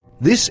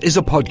This is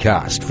a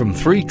podcast from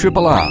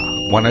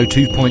 3RRR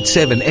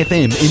 102.7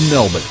 FM in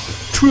Melbourne.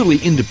 Truly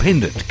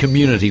independent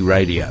community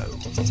radio.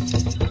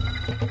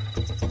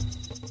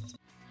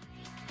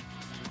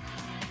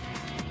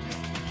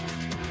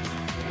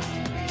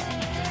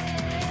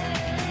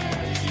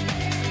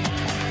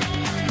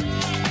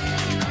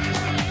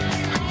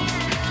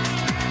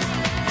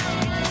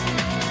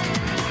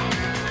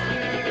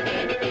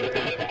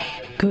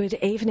 Good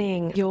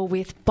evening. You're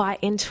with Bite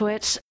Into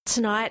It.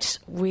 Tonight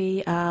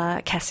we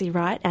are Cassie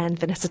Wright and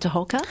Vanessa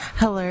Toholka.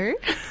 Hello.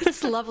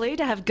 It's lovely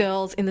to have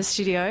girls in the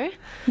studio.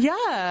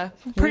 Yeah,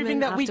 proving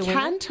that we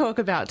can talk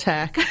about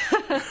tech.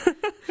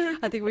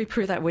 I think we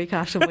prove that week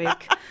after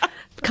week.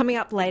 Coming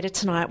up later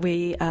tonight,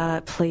 we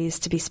are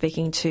pleased to be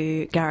speaking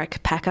to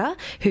Garrick Packer,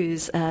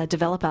 who's a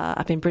developer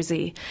up in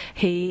Brizzy.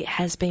 He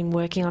has been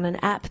working on an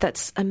app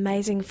that's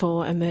amazing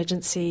for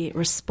emergency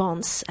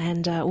response,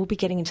 and we'll be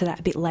getting into that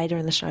a bit later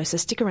in the show, so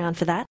stick around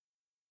for that.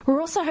 We're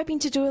also hoping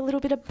to do a little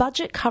bit of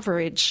budget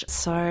coverage,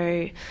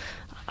 so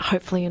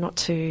hopefully you're not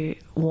too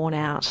worn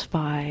out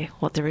by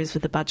what there is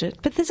with the budget.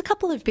 But there's a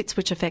couple of bits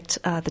which affect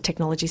the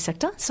technology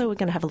sector, so we're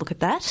going to have a look at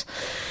that.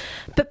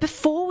 But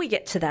before we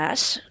get to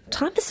that,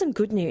 time for some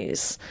good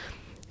news.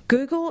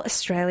 Google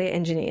Australia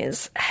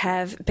engineers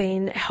have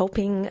been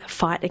helping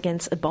fight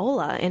against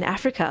Ebola in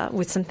Africa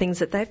with some things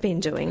that they've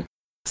been doing.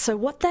 So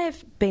what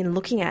they've been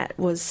looking at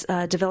was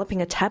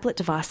developing a tablet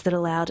device that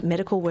allowed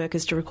medical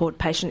workers to record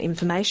patient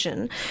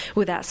information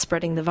without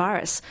spreading the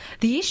virus.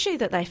 The issue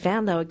that they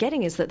found they were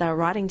getting is that they were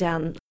writing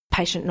down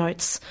patient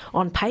notes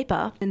on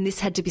paper, and this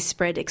had to be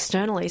spread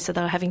externally, so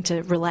they were having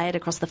to relay it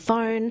across the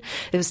phone.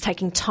 It was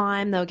taking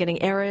time. They were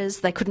getting errors.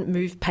 They couldn't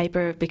move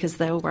paper because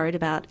they were worried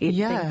about it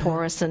being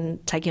porous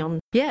and taking on,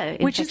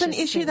 which is an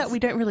issue things that we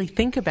don't really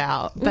think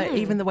about, but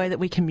even the way that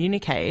we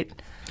communicate.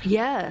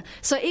 Yeah.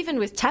 So even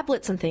with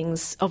tablets and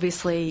things,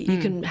 obviously you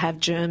can have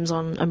germs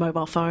on a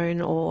mobile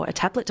phone or a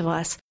tablet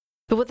device.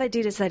 But what they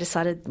did is they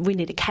decided we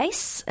need a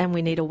case and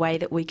we need a way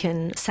that we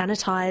can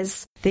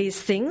sanitise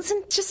these things,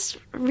 and just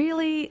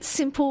really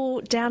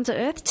simple,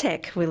 down-to-earth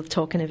tech we're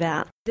talking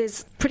about.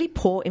 There's pretty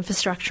poor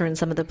infrastructure in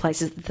some of the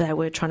places that they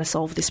were trying to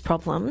solve this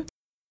problem.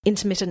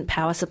 Intermittent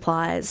power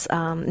supplies,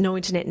 no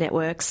internet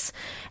networks,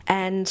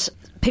 and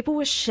people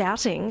were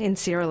shouting in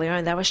Sierra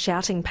Leone, they were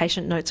shouting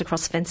patient notes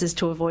across fences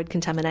to avoid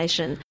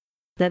contamination.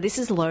 Now, this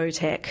is low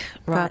tech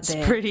right there.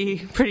 That's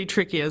pretty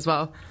tricky as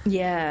well.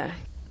 Yeah.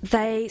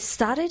 They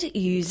started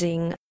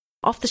using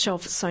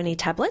off-the-shelf Sony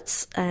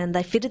tablets, and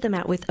they fitted them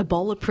out with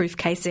Ebola-proof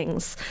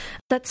casings.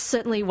 That's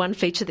certainly one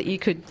feature that you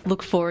could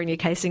look for in your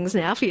casings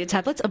now for your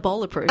tablets,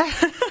 Ebola-proof.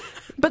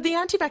 But the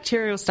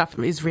antibacterial stuff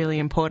is really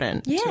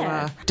important.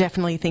 Yeah.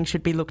 Definitely things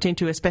should be looked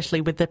into,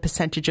 especially with the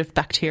percentage of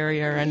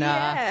bacteria and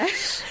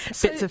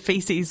bits of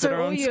feces that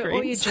are on screens.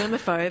 All your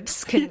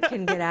germaphobes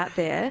can get out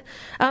there.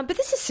 But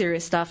this is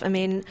serious stuff. I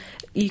mean,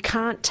 you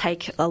can't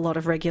take a lot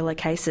of regular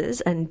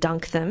cases and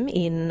dunk them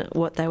in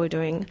what they were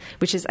doing,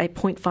 which is a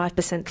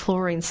 0.5%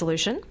 chlorine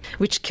solution,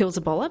 which kills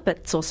Ebola, but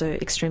it's also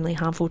extremely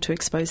harmful to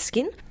exposed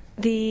skin.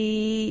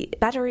 The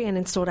battery and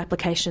installed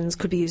applications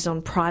could be used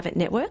on private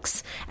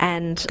networks,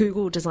 and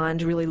Google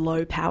designed really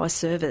low-power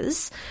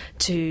servers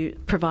to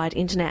provide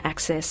internet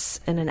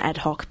access on an ad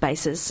hoc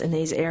basis in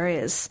these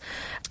areas.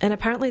 And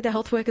apparently the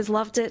health workers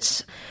loved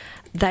it.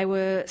 They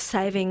were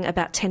saving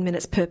about 10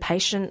 minutes per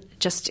patient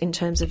just in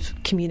terms of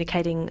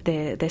communicating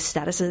their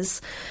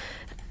statuses.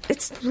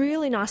 It's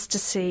really nice to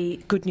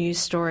see good news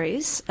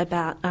stories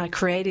about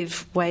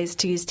creative ways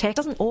to use tech. It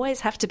doesn't always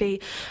have to be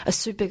a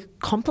super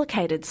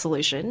complicated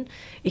solution.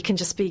 It can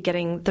just be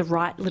getting the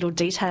right little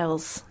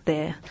details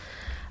there.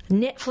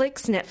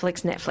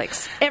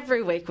 Netflix.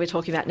 Every week we're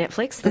talking about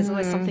Netflix. There's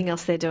always something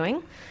else they're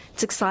doing.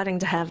 It's exciting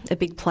to have a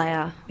big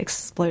player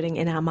exploding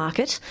in our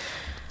market.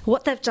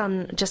 What they've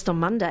done just on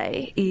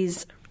Monday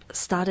is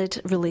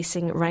started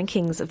releasing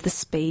rankings of the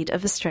speed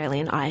of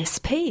Australian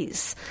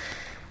ISPs.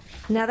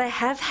 Now, they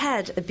have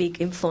had a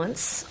big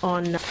influence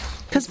on...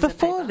 Because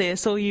before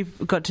this, all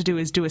you've got to do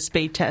is do a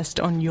speed test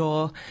on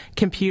your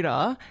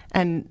computer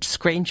and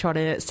screenshot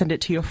it, send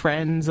it to your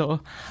friends or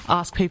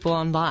ask people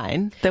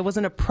online. There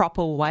wasn't a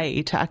proper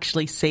way to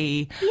actually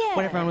see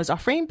what everyone was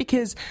offering,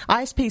 because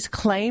ISPs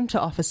claim to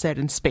offer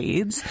certain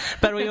speeds,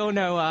 but we all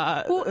know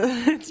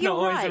it's not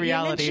always a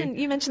reality.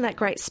 You mentioned that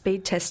great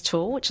speed test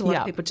tool, which a lot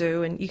of people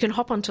do, and you can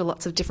hop onto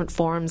lots of different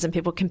forums and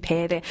people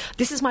compare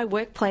this is my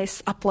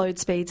workplace upload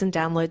speeds and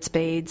download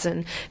speeds,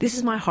 and this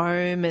is my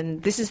home,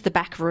 and this is the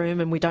back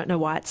room, and we don't know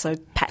why it's so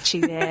patchy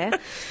there.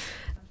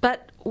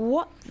 But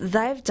what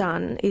they've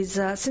done is,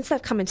 since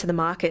they've come into the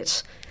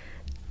market,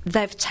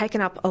 they've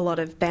taken up a lot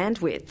of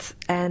bandwidth,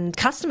 and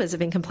customers have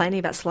been complaining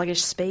about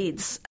sluggish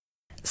speeds.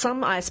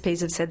 Some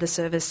ISPs have said the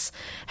service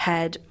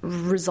had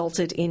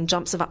resulted in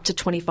jumps of up to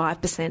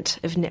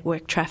 25% of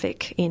network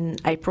traffic in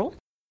April.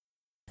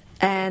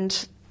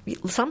 And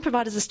some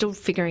providers are still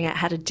figuring out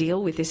how to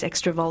deal with this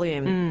extra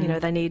volume. You know,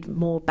 they need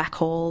more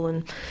backhaul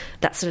and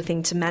that sort of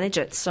thing to manage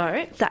it.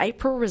 So the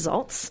April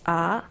results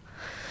are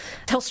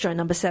Telstra,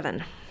 number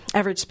 7.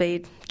 Average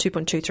speed,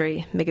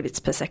 2.23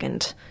 megabits per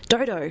second.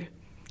 Dodo,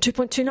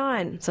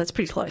 2.29, so it's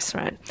pretty close,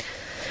 right?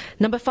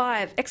 Number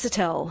 5,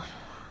 Exetel.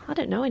 I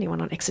don't know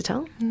anyone on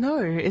Exetel. No,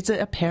 is it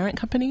a parent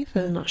company?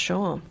 I'm not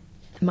sure.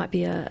 It might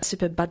be a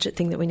super budget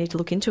thing that we need to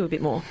look into a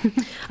bit more.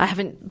 I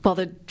haven't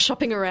bothered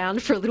shopping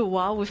around for a little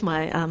while with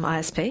my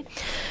ISP.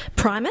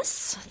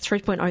 Primus,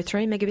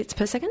 3.03 megabits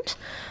per second.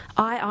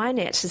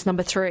 iiNet is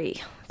number 3,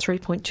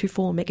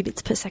 3.24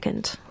 megabits per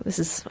second.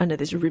 I know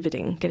this is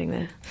riveting, getting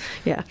there.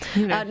 Yeah.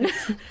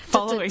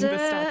 Following the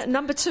stats.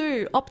 Number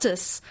 2,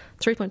 Optus,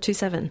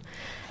 3.27.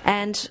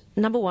 And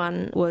number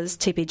 1 was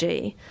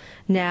TPG.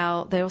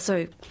 Now, they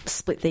also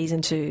split these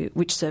into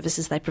which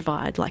services they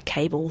provide, like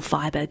cable,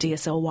 fibre,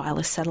 DSL,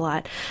 wireless,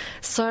 satellite.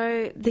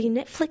 So the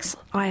Netflix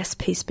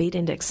ISP Speed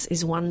Index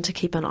is one to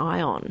keep an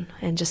eye on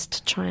and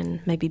just try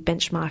and maybe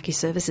benchmark your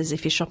services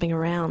if you're shopping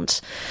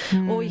around.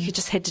 Or you could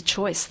just head to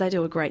Choice. They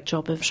do a great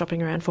job of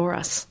shopping around for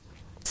us.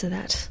 So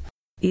that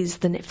is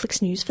the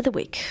Netflix news for the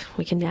week.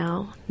 We can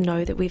now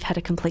know that we've had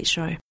a complete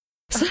show.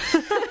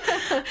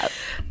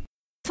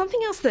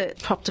 Something else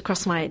that popped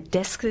across my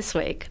desk this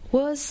week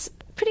was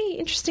a pretty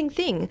interesting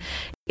thing.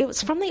 It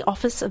was from the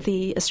Office of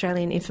the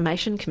Australian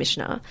Information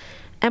Commissioner,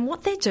 and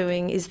what they're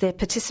doing is they're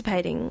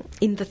participating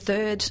in the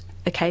 3rd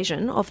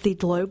occasion of the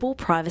Global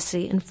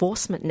Privacy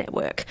Enforcement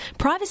Network,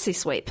 Privacy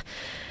Sweep.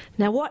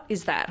 Now, what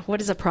is that?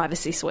 What is a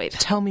privacy sweep?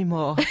 Tell me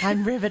more.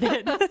 I'm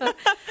riveted.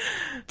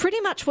 Pretty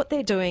much what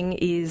they're doing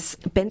is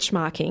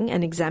benchmarking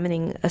and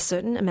examining a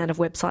certain amount of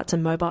websites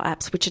and mobile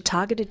apps which are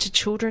targeted to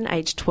children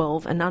aged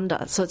 12 and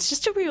under. So it's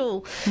just a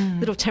real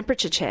little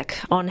temperature check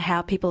on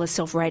how people are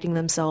self-rating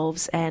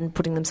themselves and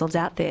putting themselves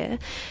out there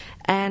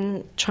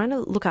and trying to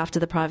look after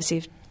the privacy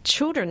of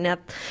children. Now,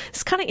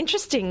 it's kind of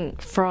interesting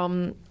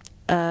from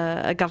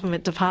a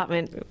government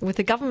department with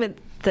a government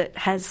that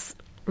has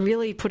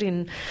really put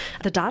in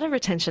the data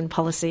retention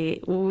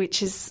policy,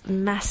 which is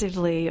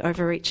massively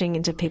overreaching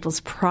into people's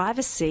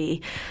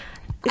privacy.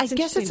 I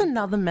guess it's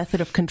another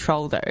method of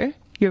control, though.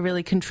 You're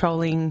really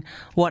controlling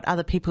what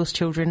other people's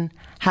children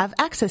have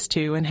access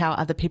to and how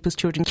other people's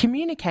children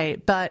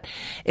communicate. But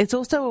it's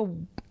also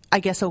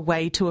a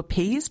way to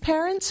appease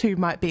parents who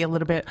might be a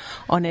little bit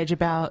on edge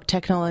about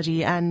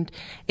technology. And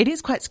it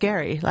is quite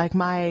scary. Like,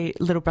 my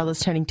little brother's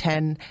turning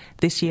 10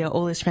 this year.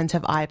 All his friends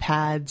have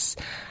iPads.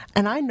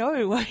 And I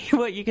know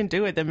what you can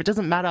do with them. It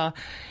doesn't matter,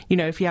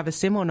 if you have a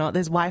SIM or not.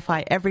 There's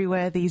Wi-Fi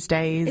everywhere these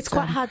days. It's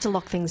quite hard to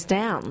lock things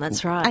down.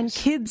 That's right. And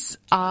kids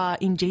are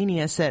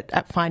ingenious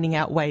at finding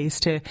out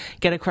ways to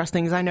get across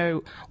things. I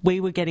know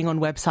we were getting on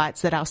websites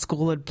that our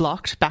school had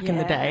blocked back in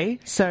the day.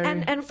 So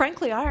and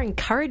frankly, I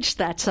encourage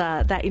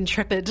that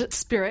intrepid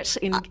spirit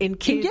in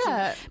kids.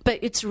 Yeah. But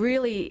it's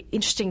really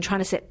interesting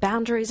trying to set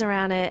boundaries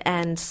around it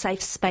and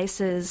safe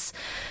spaces.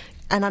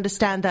 And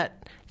understand that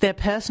their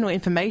personal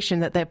information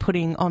that they're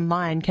putting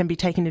online can be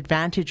taken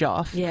advantage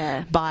of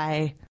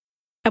by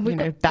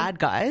bad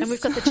guys. And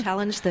we've got the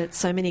challenge that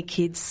so many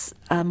kids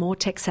are more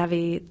tech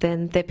savvy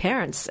than their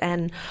parents.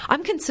 And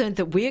I'm concerned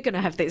that we're going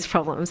to have these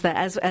problems,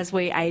 that as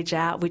we age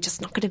out, we're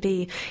just not going to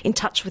be in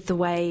touch with the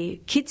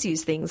way kids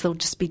use things. There'll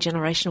just be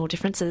generational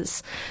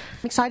differences.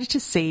 I'm excited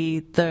to see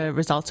the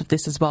results of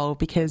this as well,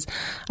 because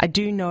I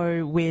do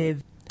know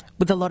with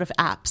a lot of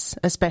apps,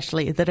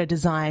 especially, that are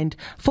designed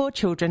for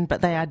children,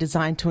 but they are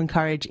designed to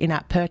encourage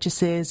in-app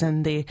purchases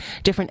and the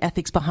different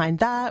ethics behind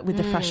that with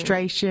the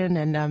frustration.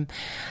 And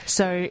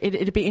so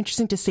it'd be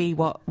interesting to see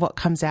what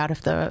comes out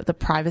of the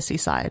privacy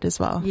side as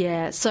well.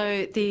 Yeah,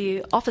 so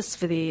the Office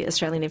for the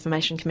Australian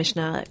Information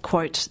Commissioner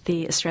quote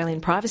the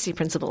Australian privacy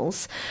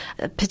principles,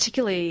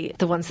 particularly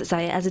the ones that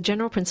say, as a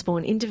general principle,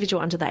 an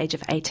individual under the age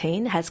of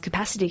 18 has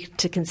capacity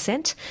to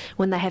consent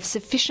when they have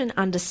sufficient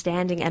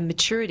understanding and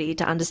maturity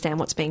to understand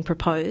what's being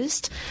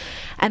proposed.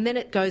 And then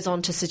it goes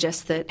on to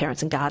suggest that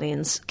parents and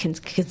guardians can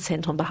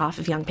consent on behalf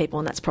of young people,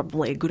 and that's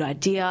probably a good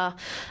idea.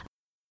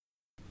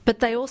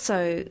 But they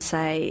also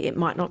say it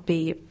might not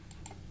be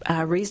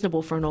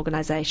reasonable for an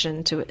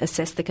organisation to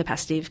assess the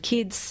capacity of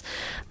kids.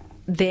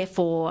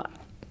 Therefore,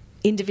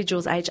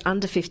 individuals aged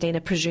under 15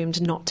 are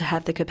presumed not to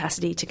have the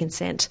capacity to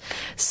consent.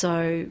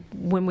 So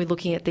when we're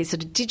looking at these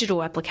sort of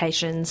digital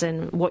applications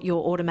and what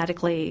you're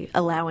automatically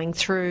allowing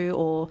through,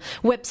 or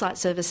website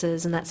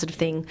services and that sort of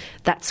thing,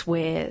 that's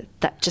where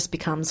that just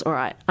becomes, all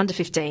right, under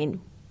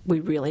 15, we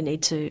really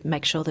need to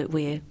make sure that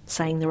we're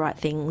saying the right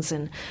things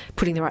and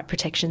putting the right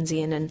protections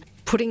in, and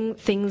putting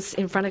things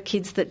in front of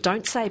kids that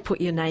don't say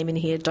put your name in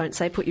here, don't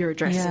say put your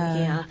address in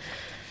here.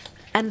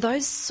 And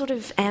those sort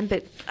of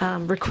ambit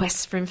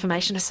requests for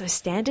information are so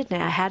standard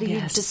now. How do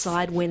you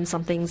decide when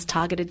something's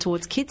targeted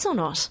towards kids or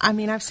not? I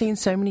mean, I've seen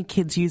so many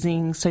kids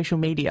using social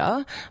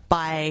media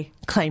by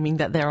claiming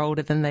that they're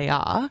older than they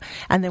are.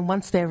 And then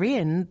once they're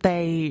in,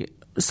 they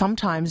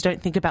sometimes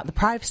don't think about the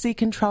privacy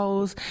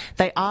controls.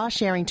 They are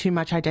sharing too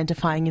much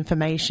identifying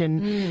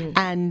information.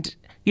 And,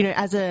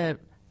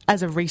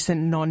 as a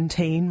recent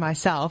non-teen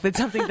myself, it's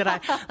something that I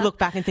look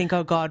back and think,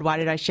 oh God, why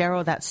did I share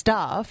all that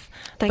stuff?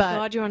 Thank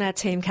God you're on our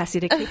team,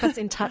 Cassie, to keep us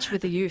in touch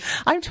with the youth.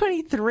 I'm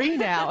 23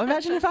 now.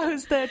 Imagine if I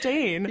was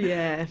 13.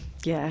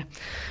 Yeah.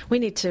 We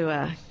need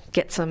to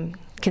get some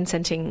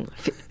consenting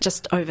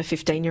just over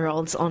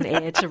 15-year-olds on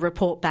air to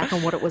report back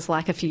on what it was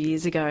like a few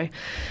years ago.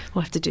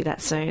 We'll have to do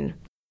that soon.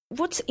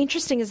 What's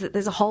interesting is that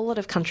there's a whole lot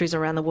of countries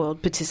around the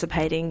world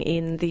participating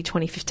in the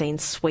 2015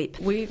 sweep.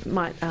 We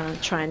might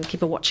try and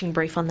keep a watching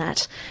brief on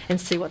that and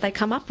see what they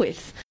come up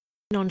with.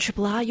 On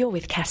Triple R, you're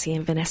with Cassie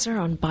and Vanessa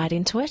on Bite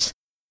Into It.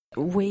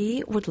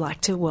 We would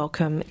like to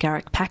welcome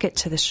Garrick Packett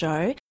to the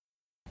show.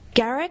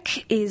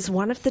 Garrick is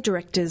one of the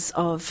directors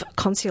of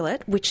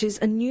Consulate, which is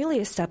a newly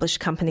established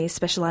company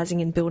specialising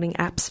in building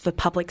apps for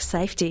public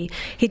safety.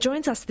 He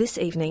joins us this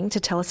evening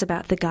to tell us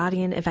about the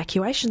Guardian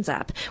Evacuations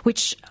app,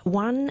 which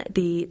won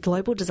the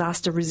Global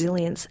Disaster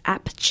Resilience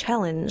App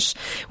Challenge,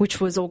 which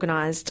was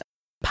organised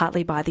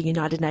partly by the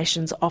United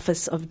Nations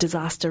Office of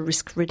Disaster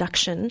Risk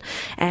Reduction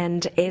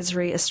and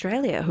Esri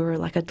Australia, who are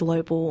like a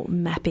global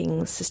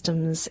mapping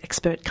systems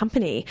expert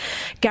company.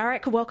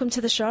 Garrick, welcome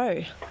to the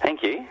show.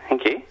 Thank you.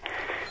 Thank you.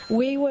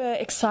 We were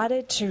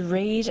excited to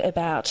read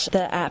about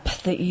the app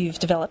that you've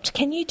developed.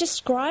 Can you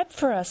describe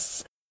for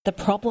us the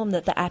problem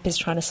that the app is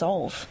trying to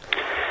solve?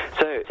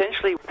 So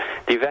essentially,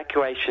 the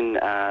evacuation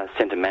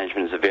centre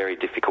management is a very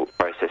difficult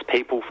process.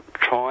 People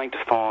trying to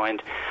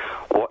find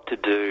what to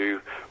do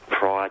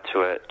prior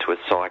to a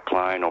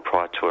cyclone or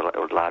prior to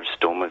a large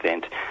storm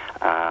event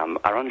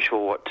are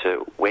unsure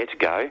where to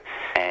go,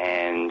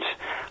 and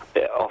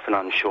often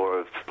unsure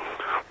of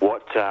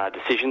what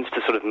decisions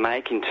to sort of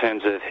make in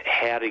terms of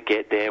how to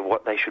get there,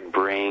 what they should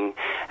bring,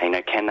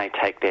 can they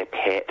take their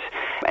pet,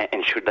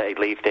 and should they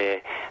leave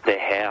their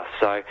house.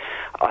 So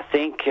I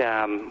think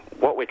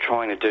what we're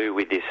trying to do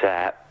with this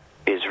app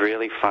is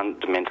really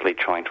fundamentally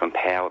trying to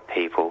empower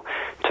people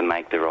to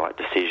make the right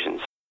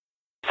decisions.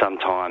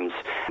 Sometimes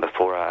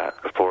before a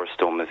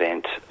storm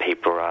event,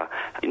 people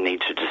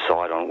need to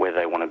decide on whether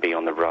they want to be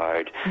on the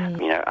road.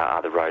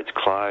 Are the roads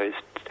closed?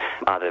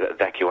 Are the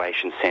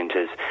evacuation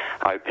centres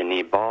open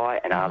nearby?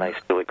 And are they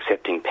still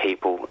accepting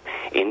people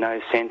in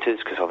those centres?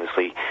 Because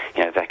obviously,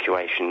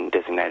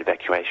 designated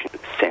evacuation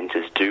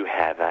centres do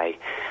have a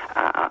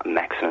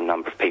maximum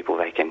number of people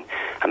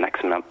a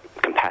maximum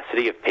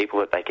capacity of people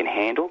that they can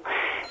handle.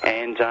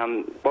 And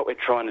what we're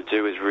trying to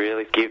do is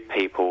really give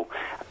people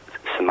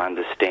some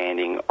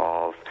understanding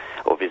of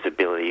or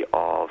visibility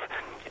of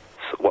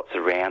what's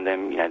around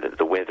them,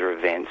 the weather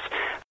events,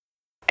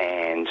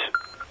 and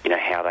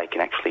how they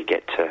can actually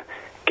get to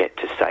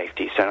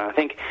safety. So I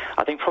think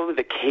probably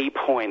the key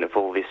point of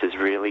all this is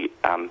really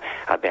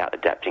about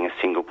adapting a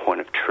single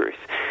point of truth.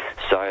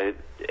 So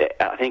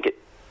I think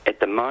at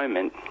the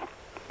moment,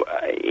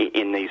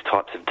 in these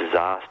types of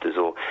disasters,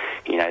 or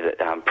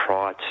that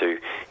prior to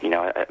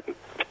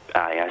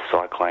a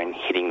cyclone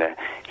hitting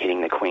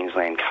the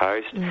Queensland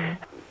coast,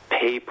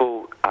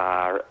 people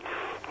are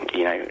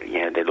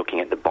they're looking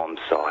at the bomb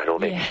site, or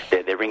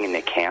they're ringing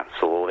their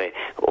council,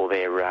 or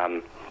they're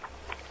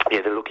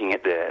looking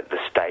at the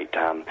state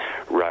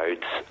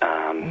roads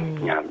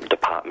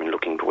department,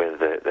 looking to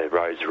whether the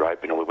roads are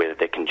open or whether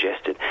they're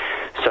congested.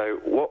 So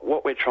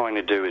what we're trying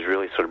to do is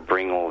really sort of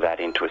bring all that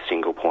into a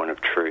single point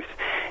of truth.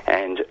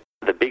 And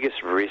the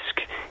biggest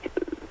risk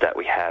that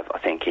we have, I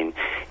think, in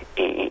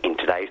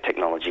today's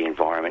technology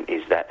environment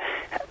is that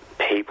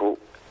people,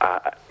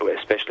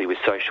 especially with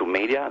social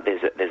media,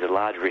 there's a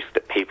large risk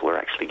that people are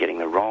actually getting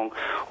the wrong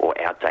or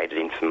outdated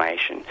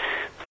information.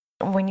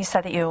 When you say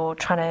that you're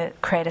trying to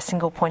create a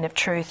single point of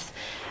truth,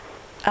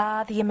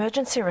 are the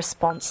emergency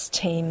response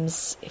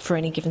teams for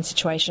any given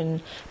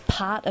situation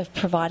part of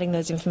providing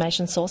those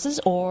information sources,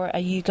 or are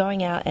you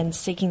going out and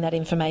seeking that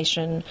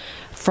information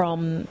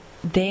from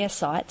their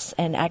sites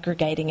and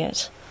aggregating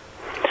it?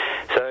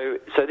 So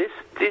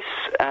this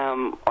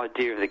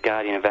idea of the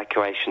Guardian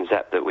Evacuations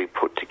app that we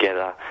put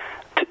together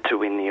to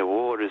win the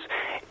award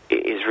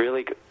is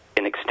really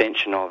an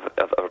extension of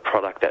a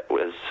product that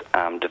was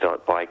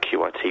developed by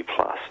QIT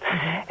Plus,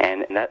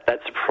 and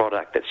that's a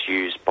product that's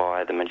used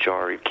by the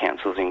majority of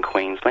councils in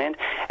Queensland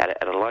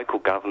at a local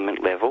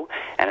government level,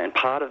 and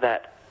part of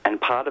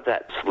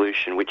that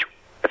solution, which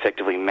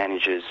effectively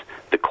manages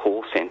the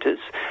call centres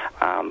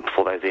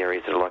for those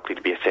areas that are likely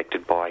to be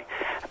affected by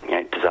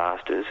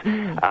disasters.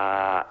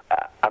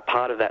 A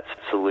part of that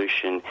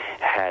solution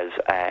has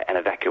an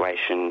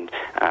evacuation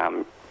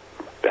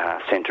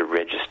centre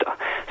register.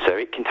 So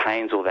it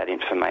contains all that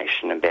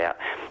information about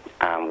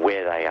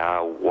where they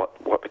are,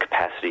 what the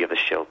capacity of the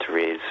shelter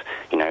is,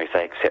 if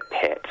they accept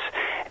pets,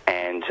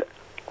 and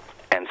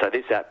so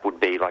this app would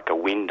be like a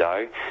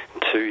window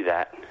to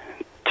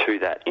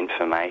that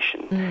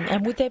information.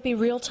 And would there be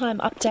real-time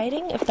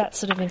updating of that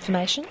sort of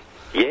information?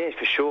 Yeah,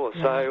 for sure.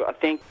 So I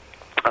think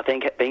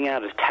being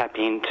able to tap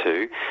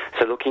into,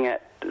 looking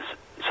at.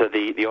 So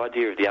the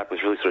idea of the app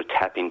was really sort of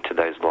tap into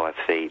those live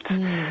feeds.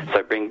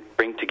 So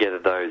bring together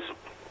those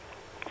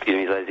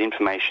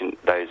information,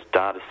 those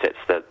data sets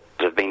that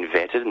have been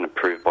vetted and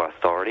approved by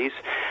authorities,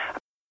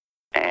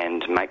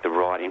 and make the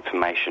right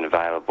information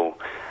available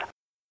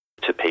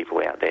to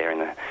people out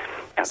there.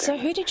 So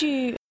who did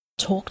you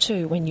talk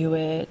to when you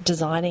were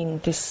designing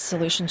this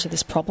solution to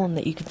this problem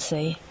that you could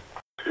see?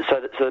 So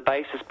the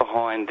basis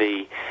behind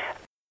the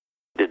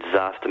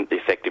the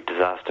effective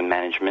disaster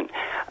management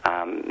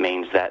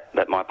means that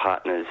my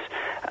partners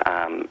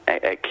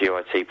at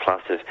QIC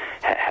Plus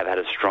have had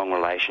a strong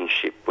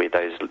relationship with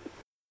those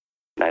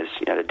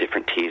the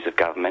different tiers of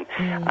government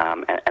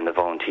and the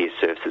volunteer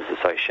services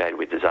associated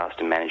with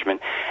disaster management,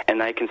 and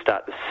they can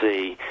start to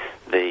see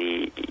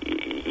the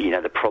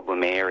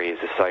problem areas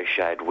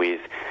associated with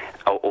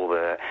all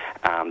the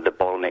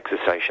bottlenecks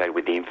associated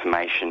with the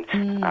information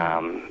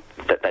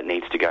that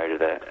needs to go to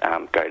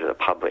the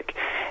public.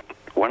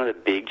 One of the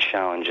big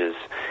challenges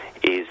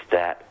is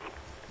that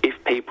if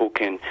people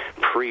can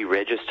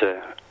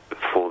pre-register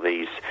for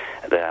the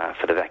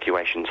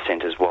evacuation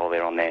centres while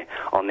they're on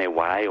their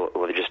way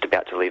or they're just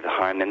about to leave the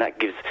home, then that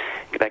gives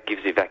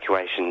the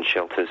evacuation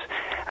shelters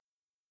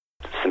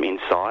some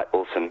insight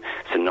or some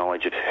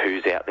knowledge of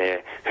who's out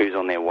there, who's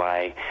on their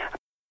way,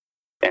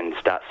 and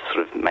starts to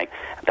sort of make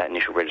that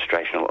initial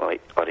registration a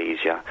lot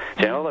easier.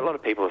 So a lot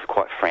of people are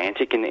quite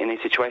frantic in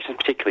these situations,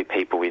 particularly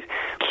people with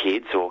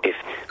kids, or if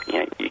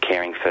you're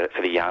caring for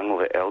the young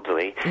or the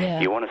elderly. Yeah.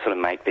 You want to sort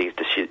of make these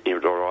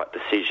right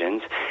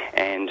decisions,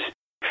 and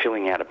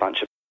filling out a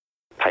bunch of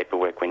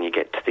paperwork when you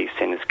get to these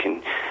centres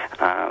can,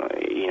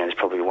 there's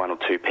probably one or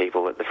two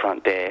people at the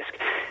front desk.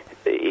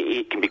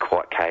 It can be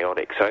quite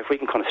chaotic. So if we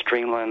can kind of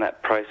streamline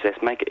that process,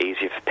 make it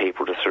easier for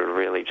people to sort of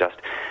really just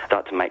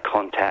start to make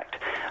contact,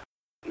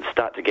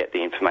 start to get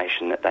the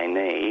information that they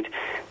need,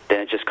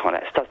 then it just kind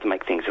of starts to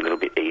make things a little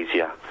bit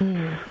easier.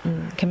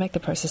 Can make the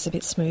process a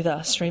bit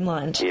smoother,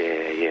 streamlined.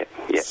 Yeah.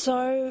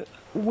 So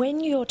when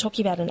you're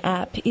talking about an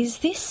app, is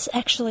this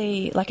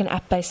actually like an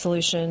app-based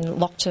solution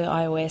locked to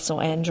iOS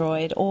or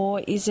Android,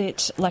 or is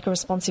it like a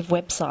responsive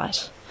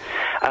website?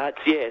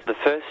 The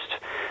first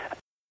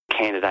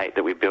candidate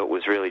that we built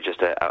was really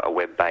just a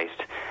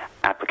web-based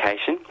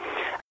application,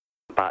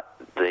 but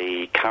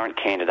the current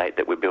candidate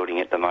that we're building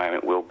at the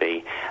moment will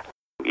be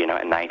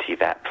a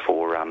native app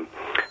for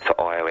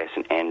iOS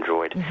and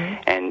Android.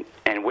 And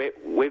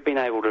we've been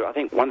able to, I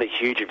think one of the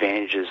huge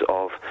advantages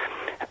of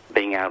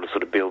being able to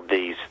sort of build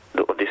this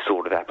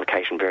sort of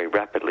application very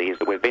rapidly is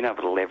that we've been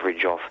able to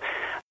leverage off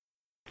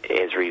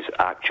Esri's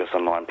ArcGIS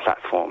Online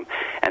platform,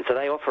 and so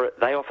they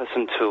offer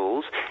some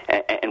tools,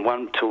 and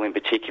one tool in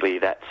particular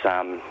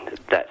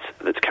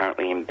that's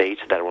currently in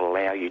beta that will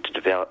allow you to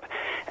develop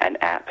an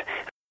app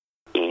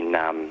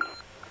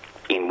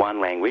in one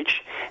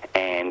language,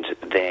 and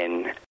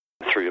then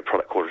through a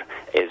product called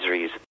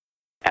Esri's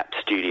App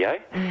Studio,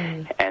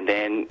 and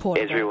then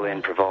Esri will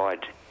then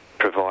provide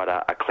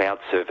a cloud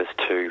service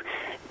to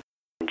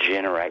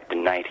generate the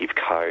native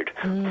code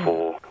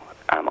for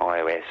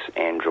iOS,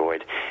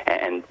 Android,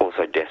 and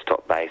also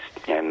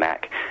desktop-based,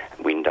 Mac,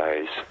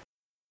 Windows,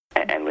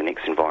 and Linux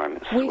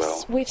environments as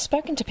well. We've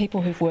spoken to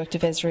people who've worked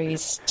with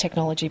Esri's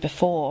technology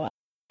before,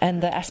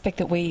 and the aspect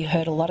that we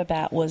heard a lot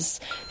about was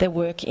their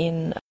work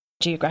in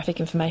geographic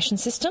information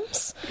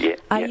systems.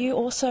 Are you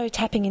also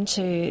tapping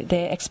into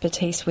their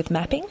expertise with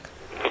mapping?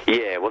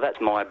 Yeah, well, that's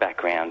my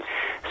background.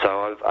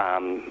 So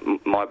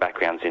my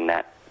background's in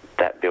that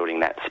building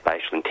that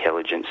spatial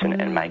intelligence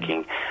and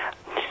making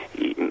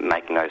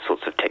those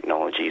sorts of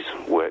technologies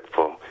work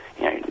for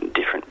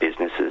different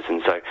businesses,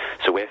 and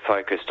so we're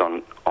focused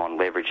on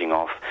leveraging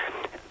off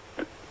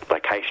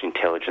location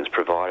intelligence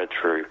provided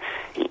through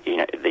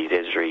these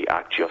Esri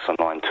ArcGIS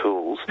Online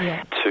tools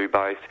to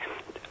both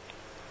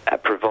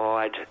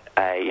provide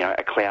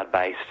a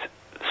cloud-based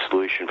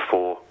solution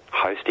for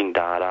hosting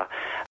data.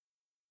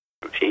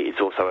 It's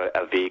also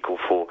a vehicle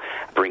for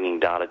bringing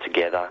data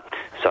together.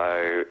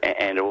 So,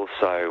 and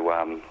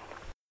also,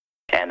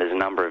 and there's a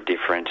number of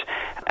different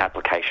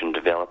application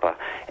developer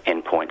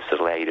endpoints that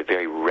allow you to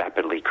very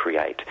rapidly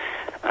create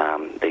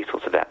these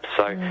sorts of apps.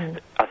 So,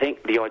 I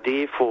think the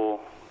idea for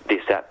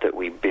this app that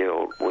we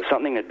built was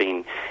something that had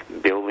been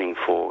building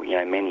for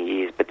many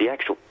years, but the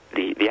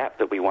app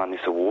that we won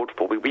this award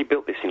for, we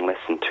built this in less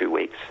than 2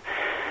 weeks.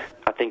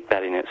 I think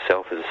that in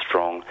itself is a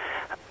strong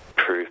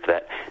proof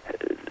that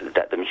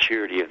the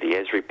maturity of the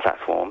Esri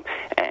platform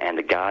and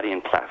the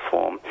Guardian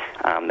platform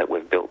that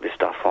we've built this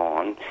stuff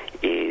on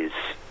has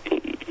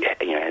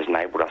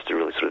enabled us to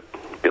really sort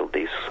of build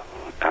these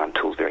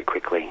tools very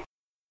quickly.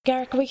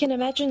 Garrick, we can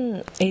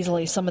imagine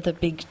easily some of the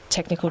big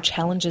technical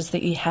challenges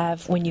that you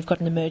have when you've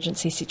got an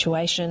emergency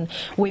situation.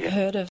 We've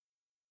heard of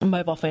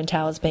mobile phone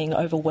towers being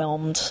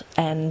overwhelmed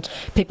and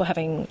people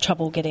having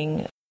trouble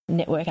getting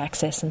network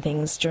access and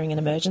things during an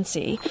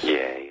emergency.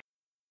 Yeah.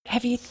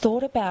 Have you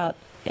thought about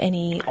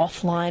any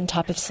offline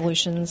type of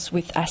solutions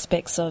with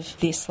aspects of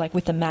this, like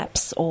with the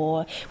maps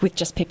or with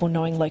just people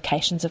knowing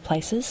locations of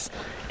places?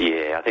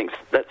 Yeah, I think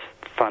that's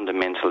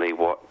fundamentally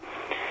what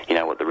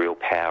the real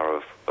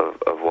power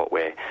of what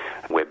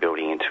we're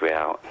building into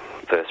our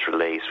first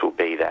release will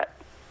be, that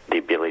the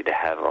ability to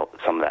have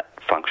some of that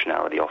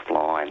functionality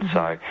offline.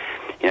 So,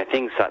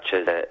 things such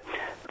as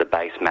the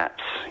base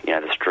maps,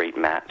 the street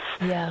maps,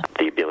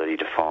 the ability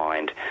to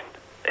find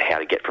how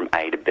to get from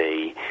A to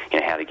B,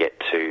 how to get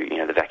to,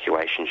 the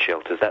evacuation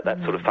shelters. That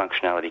sort of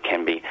functionality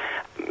can be,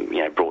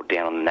 brought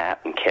down on the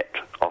app and kept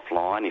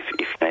offline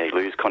if they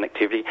lose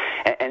connectivity.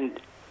 And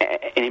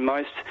And in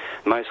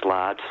most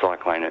large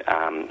cyclone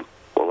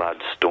or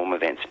large storm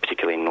events,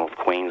 particularly in North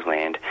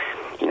Queensland,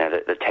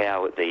 the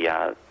tower,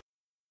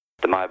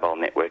 the mobile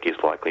network is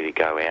likely to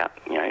go out,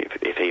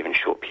 if even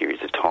short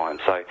periods of time.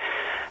 So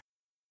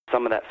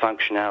some of that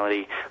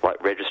functionality,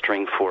 like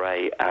registering for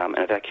an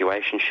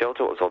evacuation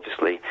shelter, was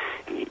obviously,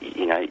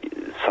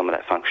 some of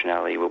that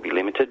functionality will be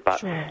limited. But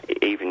sure.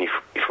 Even if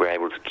we're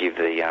able to give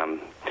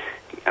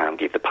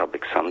the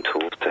public some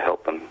tools to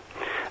help them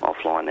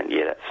offline, then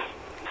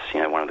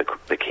that's one of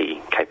the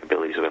key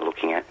capabilities we're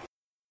looking at.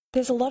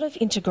 There's a lot of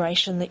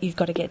integration that you've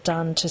got to get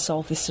done to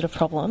solve this sort of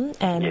problem,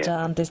 and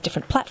there's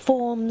different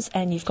platforms,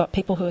 and you've got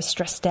people who are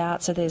stressed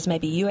out, so there's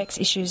maybe UX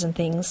issues and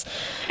things.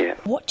 Yeah.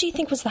 What do you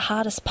think was the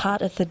hardest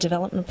part of the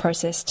development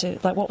process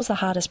what was the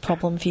hardest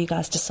problem for you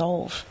guys to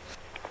solve?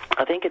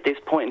 I think at this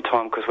point in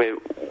time, because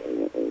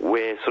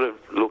we're sort of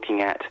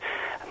looking at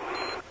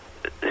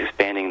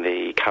expanding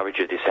the coverage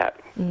of this app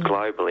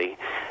globally,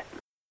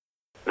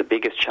 the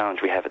biggest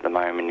challenge we have at the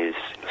moment is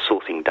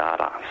sourcing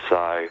data.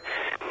 So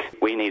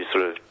we need to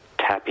sort of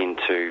tap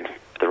into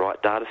the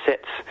right data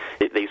sets.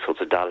 These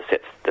sorts of data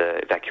sets, the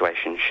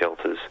evacuation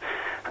shelters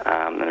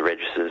and the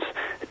registers,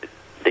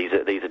 these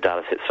are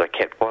data sets that are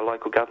kept by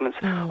local governments.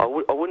 I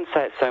wouldn't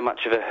say it's so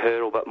much of a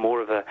hurdle, but more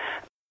of a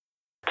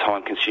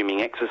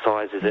time-consuming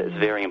exercise. It's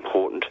very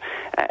important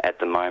at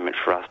the moment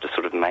for us to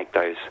sort of make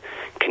those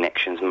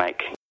connections,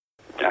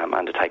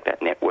 undertake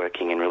that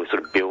networking and really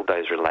sort of build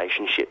those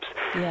relationships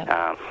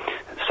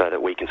so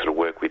that we can sort of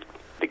work with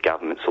the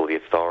governments or the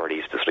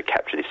authorities to sort of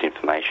capture this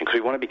information, because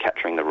we want to be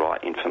capturing the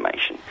right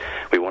information.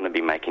 We want to be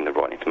making the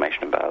right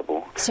information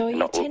available. So are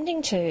you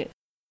tending to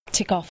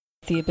tick off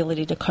the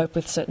ability to cope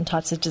with certain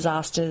types of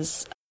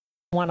disasters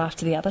one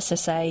after the other? So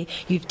say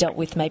you've dealt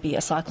with maybe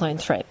a cyclone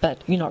threat,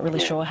 but you're not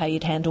really sure how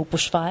you'd handle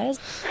bushfires?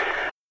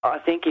 I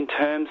think in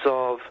terms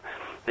of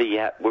the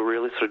app, we're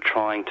really sort of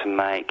trying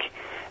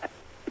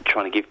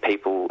to give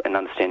people an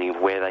understanding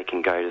of where they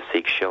can go to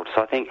seek shelter.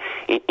 So I think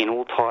in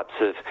all types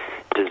of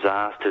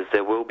disasters,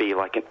 there will be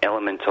like an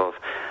element of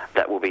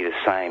that will be the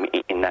same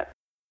in that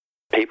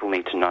people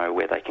need to know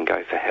where they can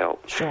go for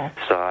help. Sure.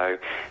 So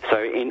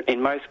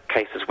in most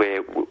cases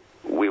where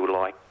we would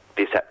like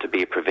this app to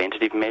be a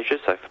preventative measure,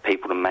 so for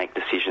people to make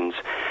decisions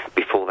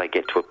before they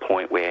get to a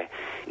point where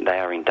they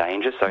are in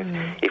danger. So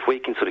if we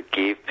can sort of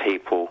give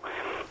people,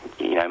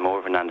 more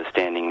of an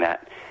understanding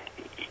that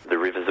the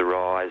rivers are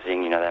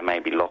rising, they may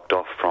be locked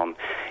off from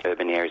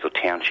urban areas or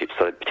townships,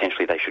 so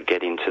potentially they should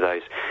get into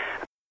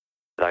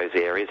those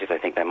areas if they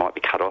think they might be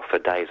cut off for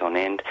days on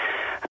end.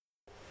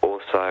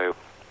 Also,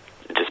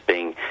 just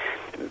being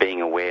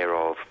aware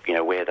of,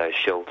 where those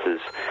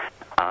shelters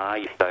are.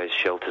 Those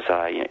shelters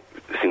are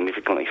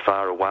significantly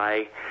far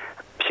away,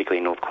 particularly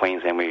in North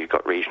Queensland where you've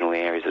got regional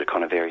areas that are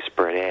kind of very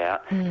spread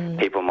out.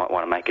 People might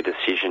want to make a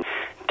decision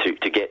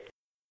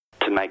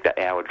to make that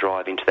hour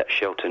drive into that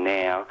shelter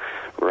now,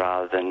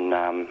 rather than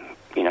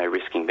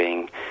risking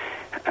being,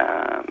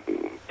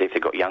 if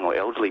they've got young or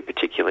elderly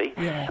particularly,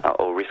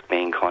 or risk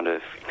being kind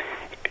of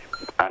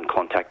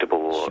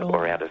uncontactable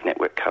or out of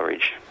network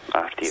coverage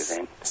after the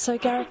event. So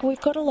Garrick,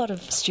 we've got a lot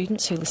of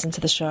students who listen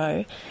to the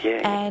show,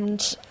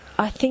 and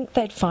I think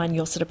they'd find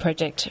your sort of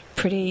project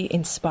pretty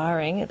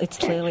inspiring. It's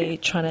clearly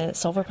trying to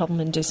solve a problem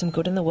and do some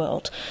good in the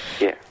world.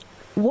 Yeah.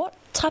 What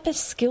type of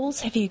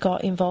skills have you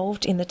got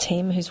involved in the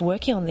team who's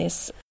working on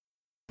this,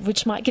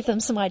 which might give them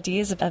some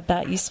ideas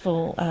about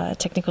useful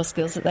technical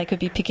skills that they could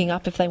be picking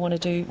up if they want to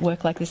do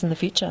work like this in the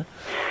future?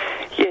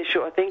 Yeah,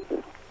 sure. I think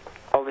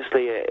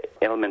obviously an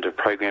element of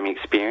programming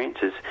experience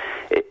is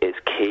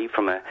key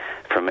from a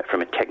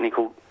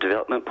technical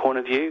development point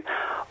of view.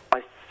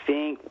 I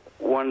think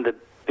one of the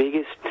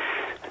biggest...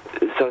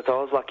 So I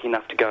was lucky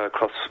enough to go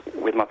across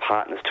with my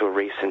partners to a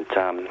recent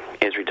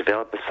Esri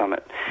Developer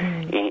Summit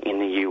in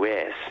the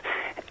US,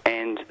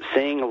 and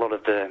seeing a lot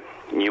of the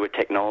newer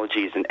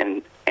technologies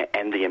and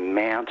the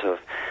amount of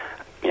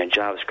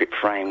JavaScript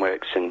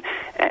frameworks and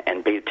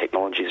beta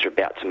technologies are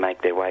about to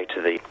make their way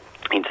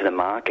into the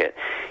market.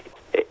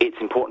 It's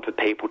important for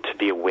people to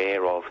be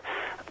aware of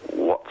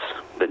what's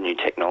the new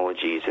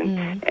technologies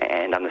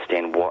and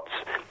understand what's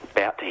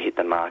about to hit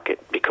the market,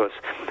 because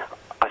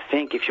I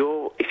think if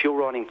you're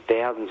writing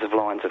thousands of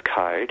lines of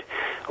code,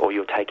 or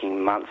you're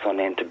taking months on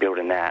end to build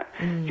an app,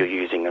 you're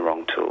using the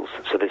wrong tools.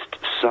 So there's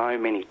so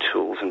many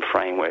tools and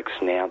frameworks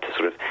now to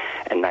sort of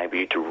enable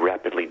you to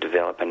rapidly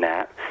develop an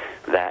app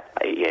that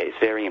it's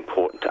very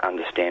important to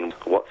understand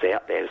what's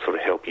out there to sort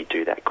of help you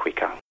do that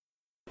quicker.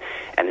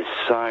 And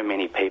there's so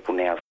many people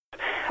now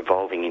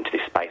evolving into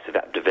this space of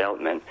app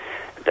development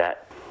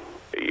that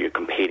you're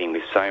competing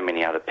with so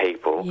many other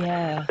people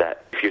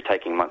that if you're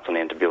taking months on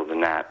end to build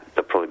an app,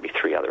 there'll probably be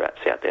 3 other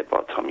apps out there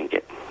by the time you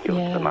get to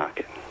the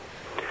market.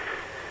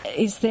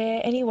 Is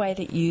there any way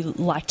that you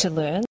like to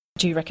learn?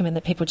 Do you recommend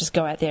that people just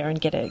go out there and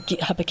get a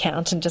GitHub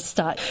account and just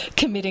start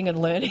committing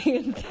and learning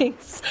and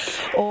things?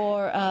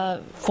 Or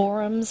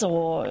forums,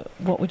 or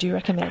what would you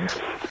recommend?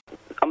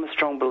 I'm a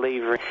strong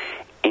believer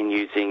in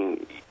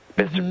using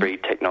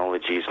best-of-breed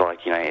technologies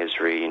like,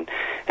 Esri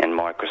and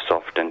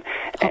Microsoft and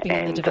hopping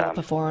on the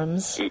developer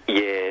forums.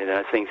 Yeah,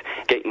 those things.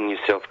 Getting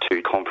yourself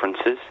to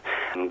conferences,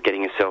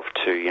 getting yourself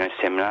to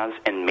seminars,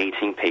 and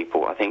meeting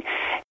people. I think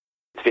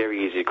it's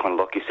very easy to kind of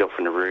lock yourself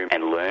in a room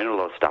and learn a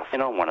lot of stuff.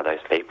 And I'm one of those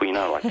people,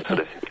 like sort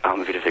of,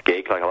 I'm a bit of a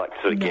geek. Like I like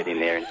to sort of get in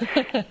there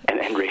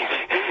and read,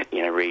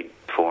 read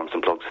forums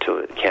and blogs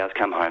till the cows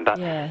come home. But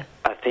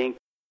I think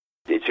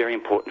it's very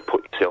important to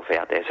put yourself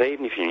out there. So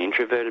even if you're an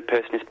introverted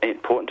person, it's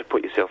important to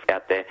put yourself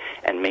out there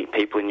and meet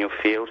people in your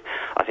field.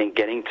 I think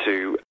getting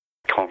to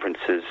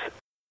conferences,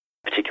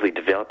 particularly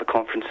developer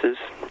conferences,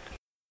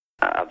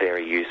 are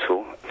very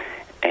useful,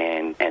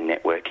 and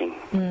networking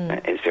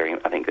is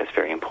I think that's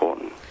very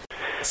important.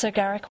 So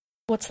Garrick,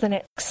 what's the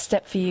next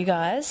step for you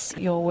guys?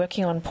 You're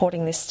working on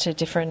porting this to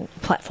different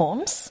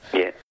platforms.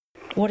 Yeah.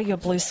 What are your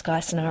blue sky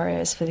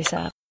scenarios for this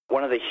app?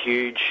 One of the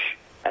huge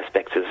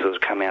aspects that has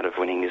come out of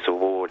winning this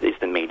award is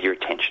the media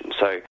attention.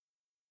 So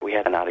we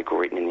had an article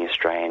written in The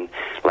Australian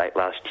late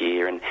last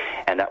year, and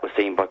that was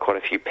seen by quite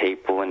a few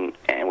people, and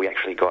we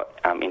actually got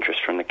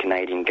interest from the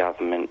Canadian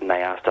government, and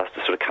they asked us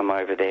to sort of come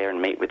over there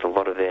and meet with a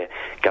lot of their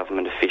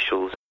government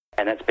officials,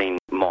 and that's been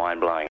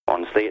mind-blowing.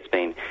 Honestly, it's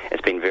been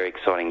a very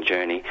exciting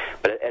journey,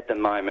 but at the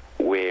moment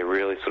we're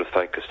really sort of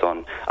focused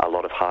on a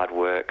lot of hard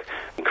work,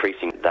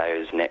 increasing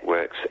those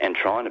networks and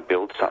trying to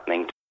build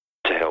something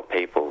to help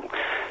people.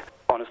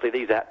 Honestly,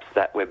 these apps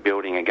that we're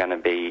building are going to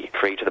be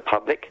free to the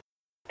public,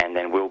 and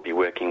then we'll be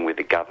working with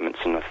the governments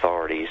and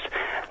authorities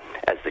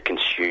as the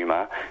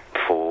consumer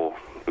for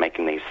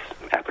making these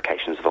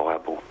applications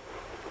viable.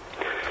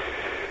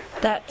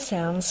 That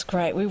sounds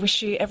great. We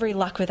wish you every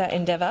luck with that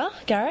endeavour,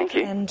 Garrick. Thank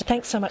you. And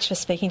thanks so much for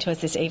speaking to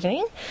us this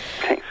evening.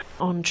 Thanks.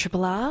 On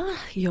Triple R,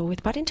 you're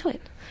with Butt Into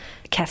It.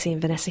 Cassie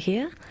and Vanessa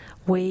here.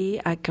 We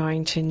are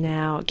going to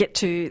now get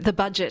to the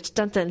budget.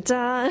 Dun, dun,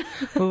 dun.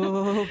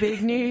 Oh,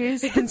 big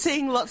news. Been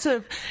seeing lots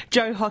of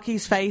Joe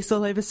Hockey's face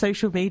all over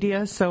social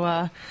media,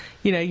 so,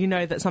 you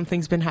know that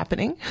something's been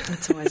happening.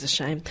 That's always a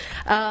shame.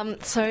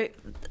 So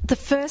the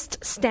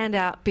first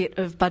standout bit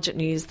of budget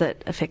news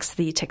that affects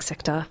the tech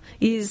sector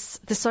is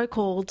the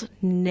so-called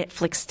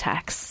Netflix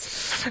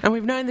tax. And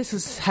we've known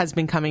this has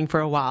been coming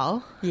for a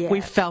while. Yeah.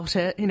 We've felt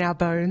it in our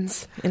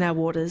bones. In our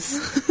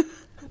waters.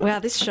 Wow,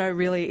 this show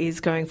really is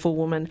going full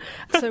woman.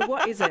 So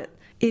what is it?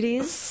 It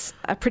is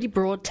a pretty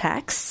broad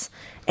tax.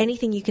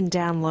 Anything you can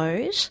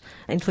download,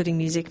 including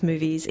music,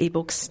 movies,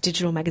 ebooks,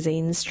 digital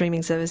magazines,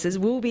 streaming services,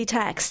 will be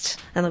taxed,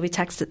 and they'll be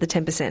taxed at the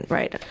 10%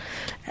 rate.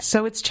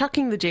 So it's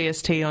chucking the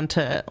GST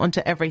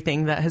onto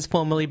everything that has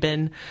formerly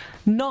been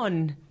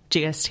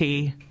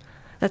non-GST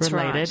That's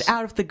related, right.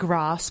 out of the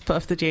grasp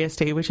of the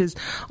GST, which is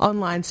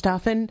online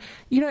stuff. And,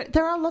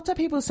 there are lots of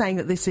people saying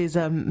that this is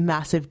a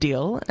massive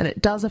deal, and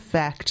it does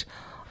affect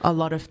a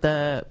lot of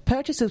the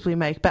purchases we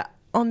make. But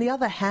on the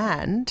other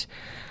hand,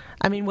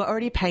 I mean, we're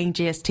already paying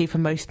GST for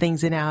most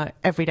things in our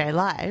everyday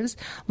lives.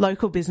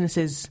 Local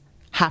businesses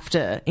have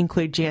to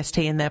include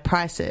GST in their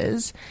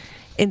prices.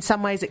 In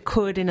some ways, it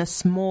could, in a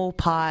small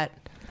part,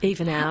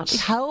 even out,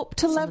 help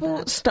to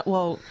level.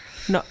 Well,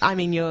 no, I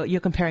mean,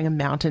 you're comparing a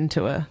mountain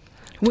to a.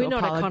 We're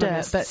not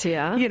economists but,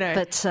 here,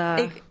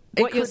 but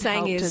what you're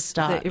saying is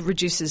that it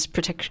reduces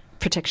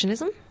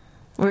protectionism,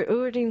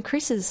 or it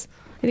increases.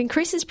 It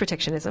increases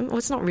protectionism. Well,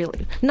 it's not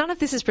really. None of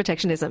this is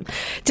protectionism.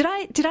 Did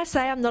I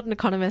say I'm not an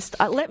economist?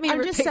 Let me. I'm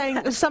repeat just saying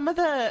that. some of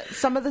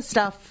the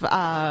stuff.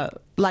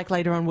 Like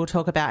later on, we'll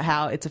talk about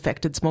how it's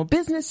affected small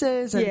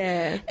businesses.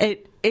 And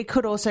it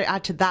could also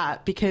add to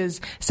that,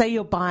 because say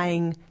you're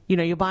buying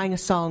a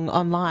song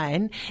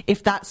online.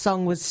 If that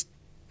song was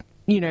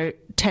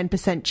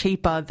 10%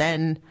 cheaper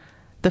than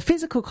the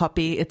physical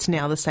copy, it's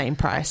now the same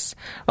price.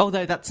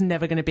 Although that's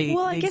never going to be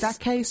the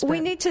exact case. We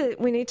need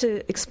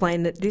to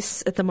explain that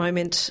this, at the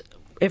moment,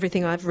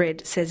 everything I've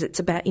read says it's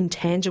about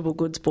intangible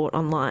goods bought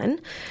online.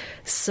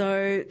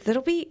 So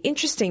that'll be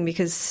interesting,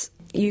 because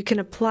you can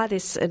apply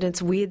this, and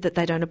it's weird that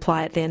they don't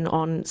apply it then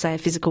on, say, a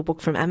physical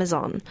book from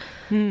Amazon.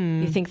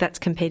 You think that's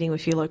competing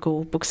with your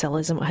local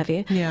booksellers and what have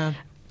you. Yeah.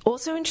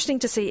 Also interesting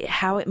to see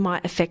how it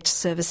might affect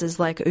services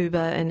like Uber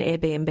and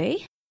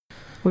Airbnb.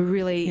 We're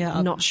really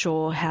not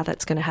sure how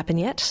that's going to happen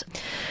yet.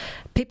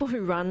 People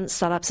who run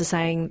startups are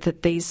saying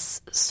that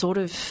these sort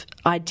of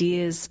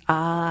ideas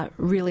are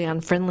really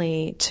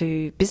unfriendly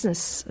to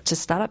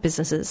startup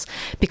businesses,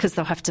 because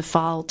they'll have to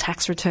file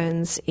tax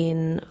returns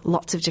in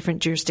lots of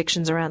different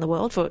jurisdictions around the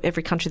world. For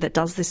every country that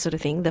does this sort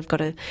of thing, they've got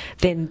to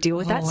then deal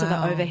with that. Wow. So the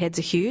overheads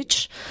are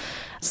huge.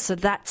 So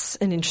that's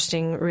an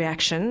interesting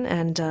reaction,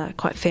 and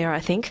quite fair, I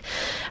think.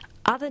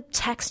 Other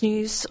tax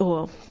news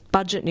or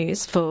budget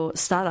news for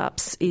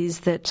startups is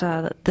that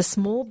the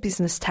small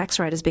business tax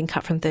rate has been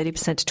cut from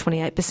 30% to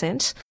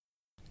 28%.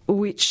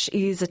 which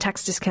is a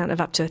tax discount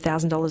of up to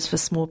 $1,000 for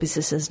small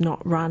businesses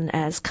not run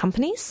as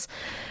companies.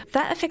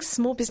 That affects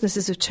small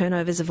businesses with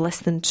turnovers of less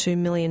than $2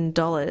 million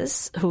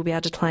who will be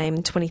able to claim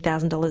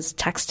 $20,000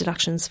 tax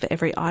deductions for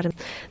every item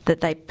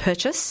that they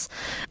purchase.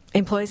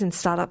 Employees in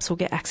startups will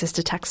get access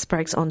to tax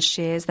breaks on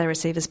shares they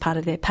receive as part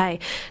of their pay.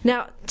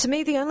 Now, to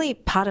me, the only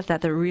part of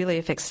that really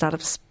affects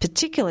startups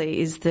particularly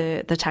is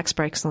the tax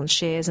breaks on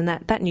shares, and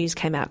that news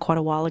came out quite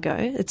a while ago.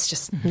 It's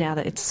just now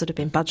that it's sort of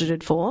been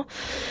budgeted for.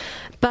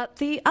 But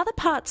the other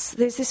parts,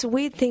 there's this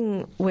weird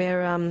thing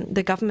where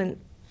the government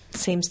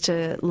seems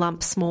to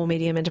lump small,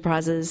 medium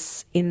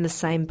enterprises in the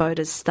same boat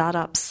as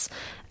startups,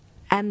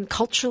 and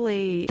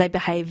culturally they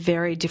behave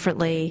very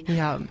differently.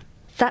 Yeah.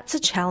 That's a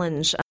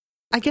challenge.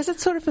 I guess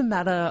it's sort of a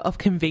matter of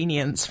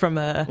convenience from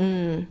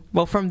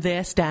from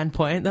their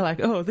standpoint. They're like,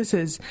 oh, this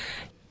is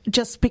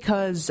just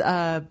because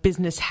a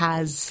business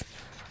has,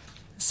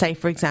 say,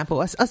 for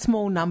example, a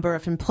small number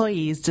of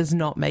employees does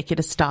not make it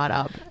a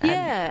startup.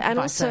 And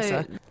also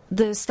versa.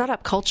 The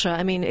startup culture,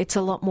 I mean, it's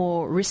a lot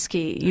more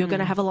risky. You're going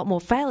to have a lot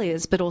more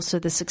failures, but also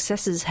the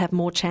successes have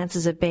more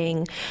chances of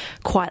being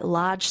quite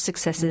large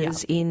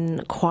successes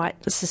in quite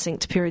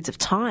succinct periods of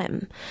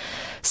time.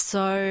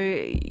 So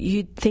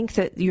you'd think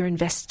that your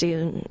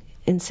investing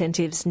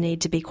incentives need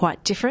to be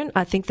quite different.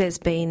 I think there's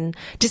been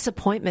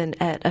disappointment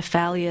at a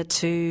failure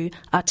to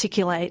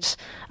articulate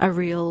a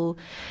real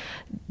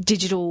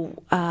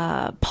digital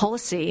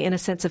policy in a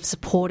sense of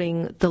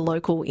supporting the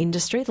local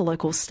industry, the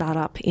local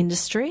startup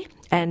industry,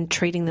 and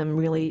treating them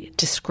really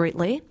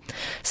discreetly.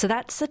 So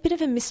that's a bit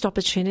of a missed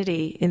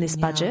opportunity in this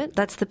budget.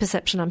 That's the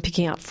perception I'm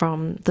picking up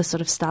from the sort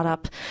of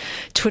startup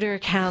Twitter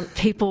account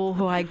people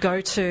who I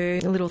go to,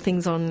 little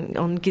things on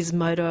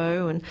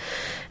Gizmodo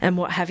and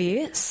what have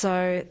you.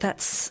 So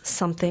that's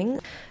something.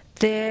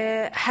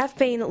 There have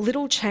been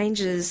little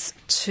changes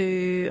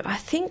to, I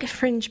think,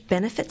 fringe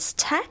benefits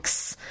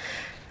tax.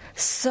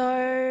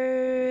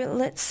 So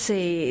let's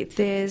see,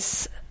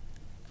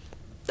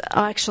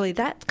 actually,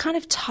 that kind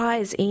of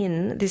ties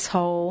in this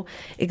whole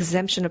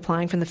exemption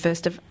applying from the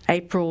 1st of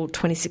April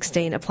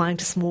 2016, applying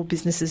to small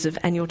businesses of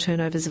annual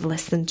turnovers of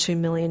less than $2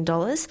 million.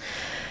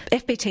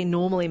 FBT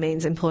normally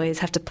means employers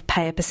have to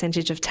pay a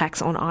percentage of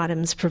tax on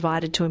items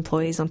provided to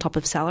employees on top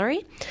of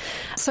salary.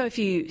 So if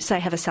you, say,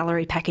 have a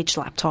salary package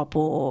laptop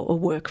or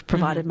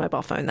work-provided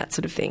mobile phone, that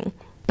sort of thing.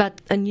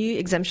 But a new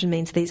exemption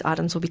means these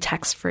items will be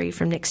tax-free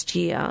from next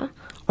year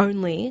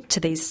only to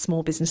these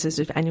small businesses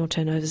with annual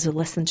turnovers of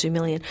less than $2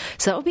 million.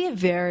 So it will be a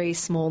very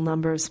small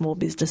number of small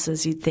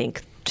businesses, you'd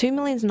think. $2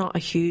 million is not a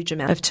huge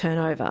amount of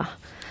turnover.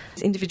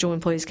 Individual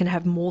employees can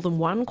have more than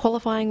one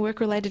qualifying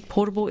work-related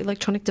portable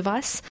electronic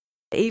device,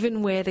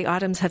 even where the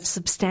items have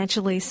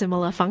substantially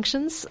similar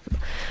functions.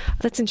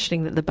 That's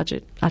interesting that the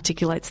budget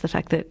articulates the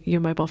fact that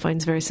your mobile phone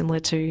is very similar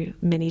to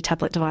many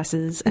tablet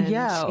devices, and or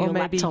your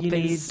maybe laptop you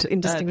is need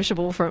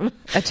indistinguishable from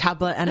a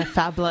tablet and a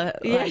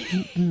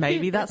phablet.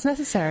 Maybe that's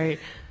necessary.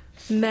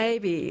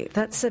 Maybe.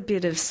 That's a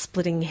bit of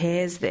splitting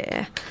hairs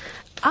there.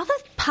 Other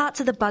parts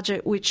of the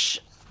budget which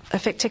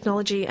affect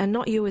technology, and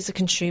not you as a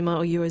consumer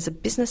or you as a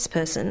business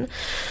person,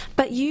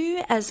 but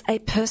you as a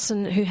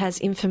person who has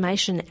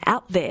information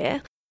out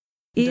there,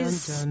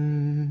 is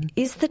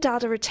the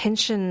data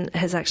retention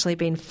has actually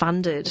been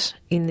funded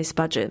in this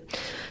budget.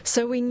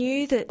 So we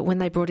knew that when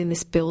they brought in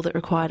this bill that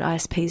required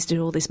ISPs to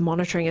do all this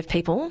monitoring of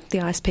people, the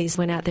ISPs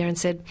went out there and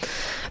said,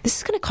 this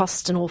is going to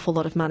cost an awful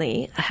lot of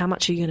money. How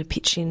much are you going to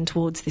pitch in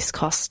towards this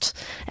cost?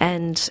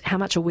 And how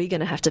much are we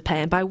going to have to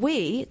pay? And by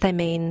we, they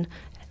mean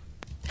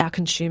our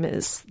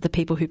consumers, the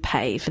people who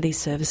pay for these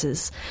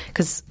services,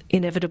 because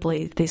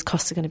inevitably these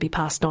costs are going to be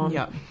passed on.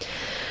 Yeah.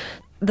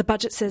 The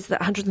budget says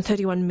that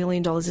 $131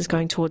 million is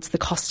going towards the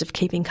cost of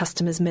keeping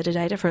customers'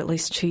 metadata for at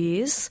least 2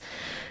 years.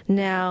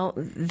 Now,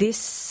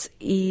 this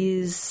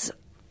is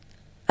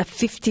a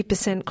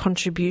 50%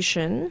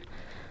 contribution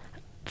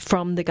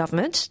from the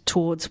government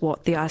towards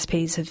what the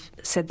ISPs have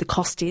said the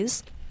cost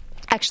is.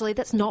 Actually,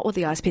 that's not what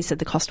the ISP said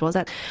the cost was.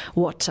 That's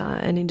what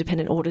an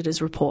independent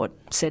auditor's report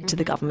said to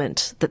the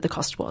government that the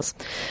cost was.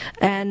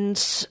 And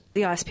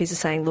the ISPs are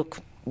saying, look,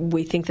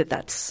 we think that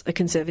that's a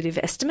conservative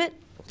estimate.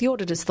 The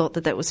auditors thought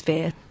that that was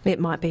fair. It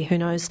might be, who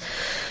knows.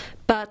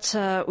 But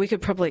we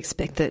could probably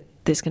expect that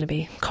there's going to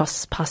be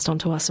costs passed on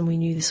to us, and we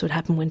knew this would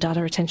happen when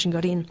data retention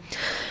got in.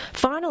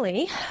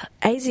 Finally,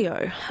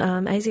 ASIO.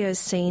 ASIO's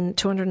seen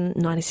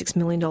 $296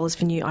 million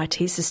for new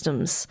IT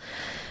systems.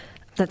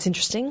 That's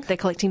interesting. They're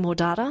collecting more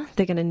data.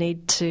 They're going to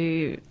need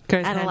to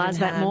analyse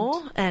that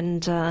more,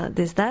 and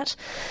there's that.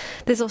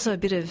 There's also a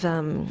bit of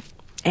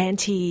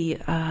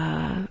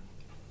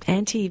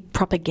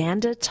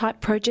anti-propaganda type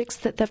projects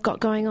that they've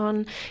got going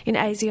on in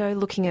ASIO,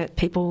 looking at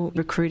people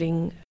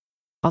recruiting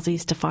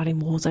Aussies to fight in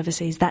wars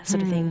overseas, that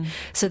sort of thing.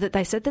 So that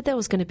they said that there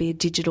was going to be a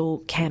digital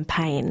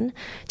campaign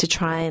to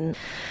try and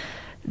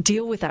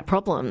deal with that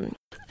problem.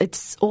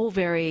 It's all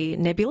very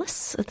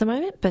nebulous at the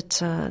moment, but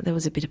there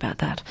was a bit about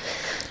that.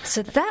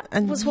 So that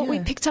was what we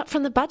picked up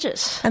from the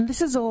budget. And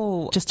this is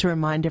all, just to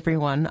remind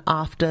everyone,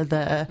 after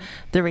the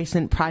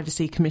recent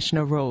Privacy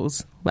Commissioner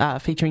rules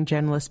featuring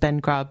journalist Ben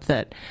Grubb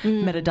that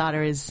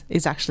metadata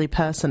is actually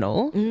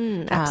personal.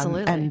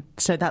 Absolutely. And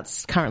so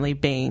that's currently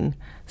being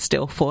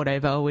still fought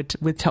over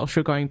with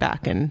Telstra going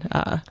back and...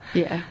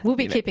 we'll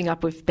be keeping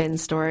up with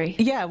Ben's story.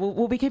 Yeah,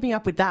 we'll be keeping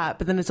up with that,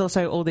 but then there's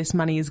also all this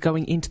money is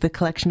going into the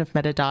collection of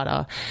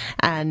metadata,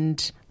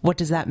 and what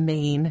does that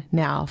mean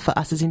now for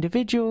us as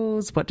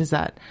individuals? What does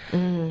that,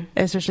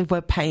 especially if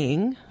we're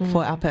paying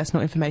for our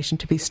personal information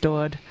to be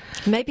stored?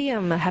 Maybe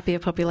a happier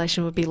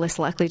population would be less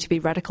likely to be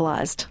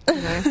radicalised.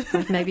 You know?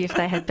 Like maybe if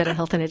they had better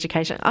health and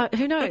education.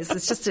 Who knows?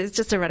 It's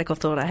just a radical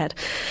thought I had.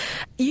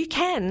 You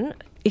can,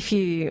 if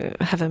you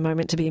have a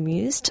moment to be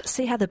amused,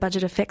 see how the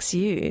budget affects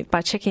you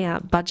by checking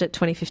out Budget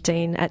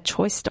 2015 at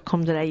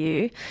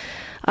choice.com.au.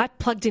 I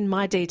plugged in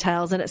my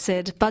details and it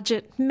said,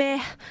 budget,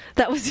 meh.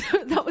 That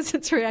was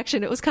its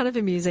reaction. It was kind of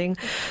amusing.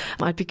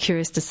 I'd be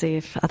curious to see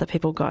if other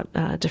people got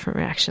different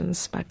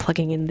reactions by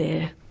plugging in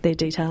their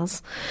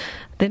details.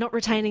 They're not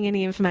retaining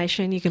any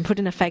information. You can put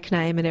in a fake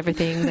name and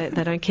everything.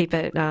 They don't keep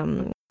it.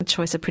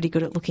 Choice are pretty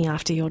good at looking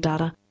after your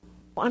data.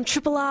 On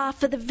Triple R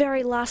for the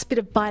very last bit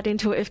of Bite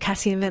Into It with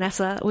Cassie and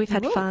Vanessa. We've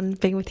had fun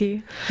being with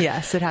you.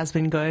 Yes, it has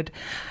been good.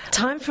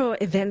 Time for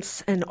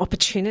events and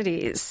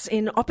opportunities.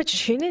 In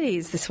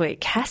opportunities this week,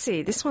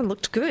 Cassie, this one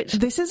looked good.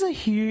 This is a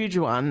huge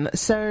one.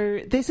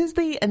 So this is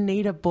the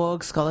Anita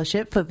Borg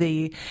Scholarship for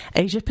the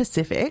Asia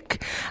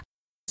Pacific.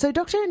 So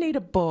Dr.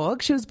 Anita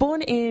Borg, she was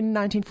born in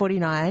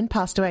 1949,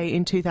 passed away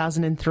in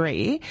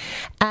 2003,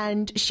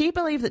 and she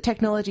believed that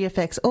technology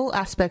affects all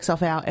aspects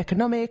of our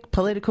economic,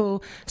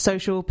 political,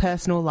 social,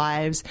 personal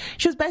lives.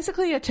 She was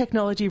basically a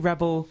technology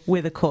rebel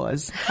with a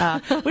cause,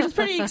 which is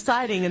pretty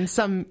exciting and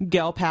some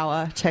girl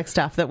power tech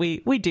stuff that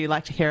we do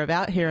like to hear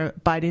about here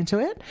at Bite Into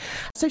It.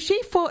 So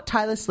she fought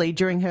tirelessly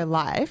during her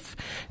life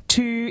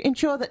to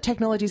ensure that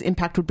technology's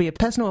impact would be a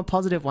personal and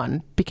positive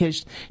one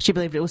because she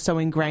believed it was so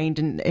ingrained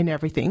in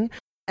everything.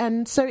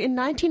 And so in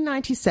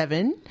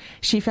 1997,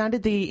 she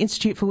founded the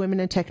Institute for Women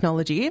in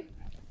Technology.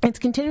 It's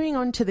continuing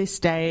on to this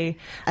day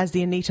as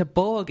the Anita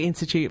Borg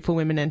Institute for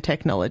Women in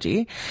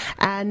Technology.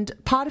 And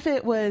part of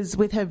it was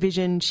with her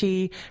vision,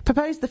 she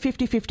proposed the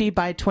 50-50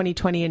 by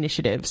 2020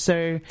 initiative.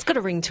 So it's got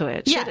a ring to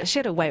it. She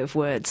had a way with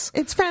words.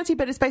 It's fancy,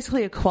 but it's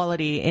basically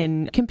equality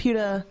in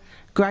computing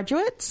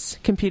graduates.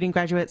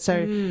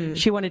 So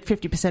she wanted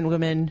 50%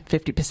 women,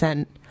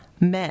 50%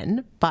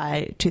 men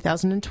by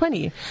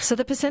 2020. So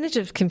the percentage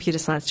of computer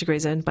science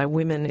degrees earned by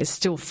women is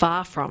still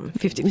far from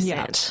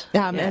 50%.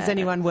 As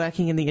anyone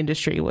working in the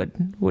industry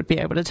would be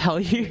able to tell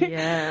you.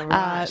 Yeah,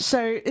 right.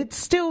 So it's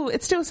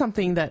still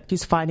something that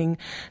she's fighting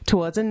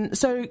towards. And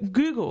so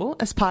Google,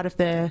 as part of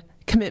their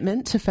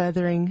commitment to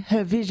furthering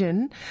her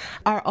vision,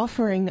 are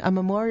offering a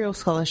memorial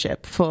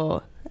scholarship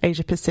for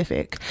Asia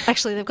Pacific.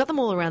 Actually, they've got them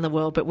all around the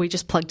world, but we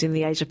just plugged in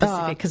the Asia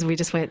Pacific because we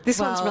just went, this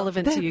one's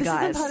relevant to you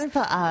guys. This is important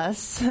for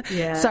us.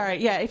 Yeah.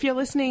 Sorry, if you're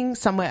listening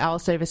somewhere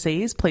else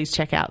overseas, please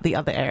check out the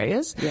other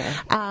areas.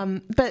 Yeah.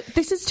 But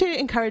this is to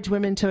encourage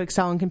women to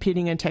excel in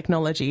computing and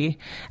technology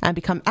and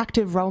become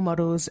active role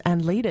models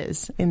and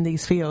leaders in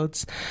these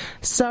fields.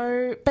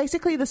 So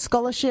basically the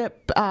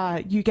scholarship,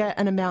 you get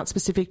an amount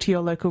specific to your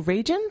local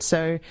region.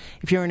 So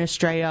if you're in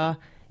Australia,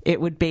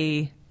 it would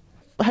be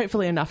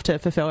hopefully enough to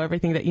fulfill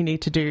everything that you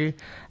need to do.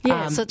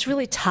 So it's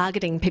really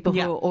targeting people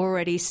who are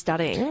already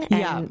studying.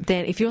 And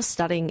then if you're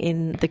studying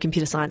in the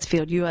computer science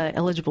field, you are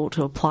eligible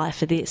to apply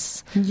for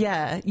this.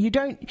 Yeah, you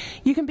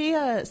can be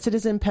a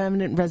citizen,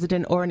 permanent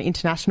resident or an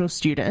international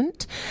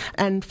student.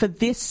 And for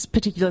this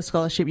particular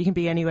scholarship, you can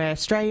be anywhere: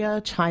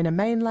 Australia, China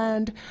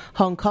mainland,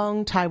 Hong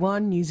Kong,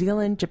 Taiwan, New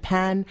Zealand,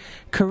 Japan,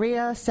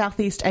 Korea,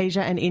 Southeast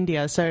Asia and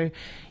India. So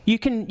you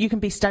can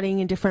be studying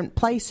in different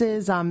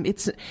places.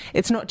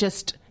 It's not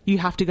just you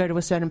have to go to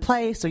a certain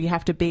place or you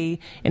have to be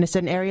in a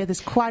certain area.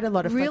 There's quite a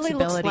lot of flexibility.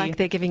 Really looks like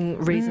they're giving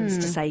reasons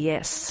to say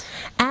yes.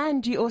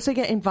 And you also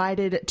get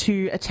invited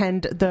to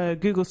attend the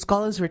Google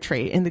Scholars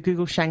Retreat in the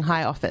Google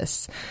Shanghai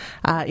office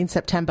in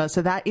September.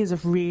 So that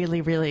is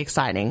really, really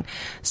exciting.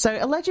 So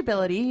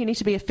eligibility, you need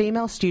to be a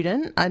female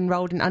student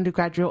enrolled in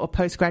undergraduate or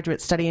postgraduate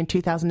study in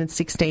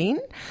 2016,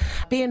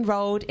 be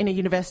enrolled in a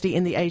university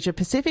in the Asia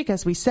Pacific,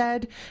 as we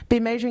said, be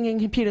majoring in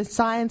computer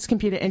science,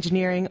 computer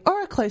engineering,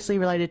 or a closely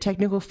related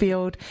technical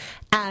field,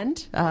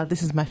 and,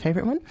 this is my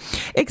favourite one,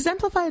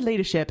 exemplify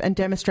leadership and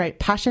demonstrate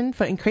passion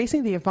for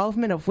increasing the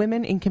involvement of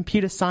women in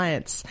computer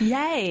science.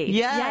 Yay.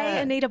 Yeah.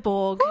 Yay, Anita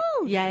Borg.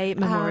 Woo. Yay,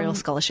 Memorial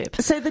Scholarship.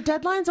 So the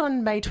deadline's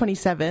on May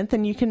 27th,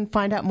 and you can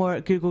find out more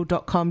at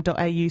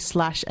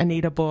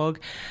google.com.au/Anita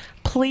Borg.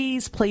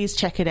 Please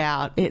check it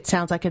out. It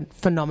sounds like a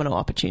phenomenal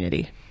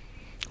opportunity.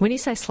 When you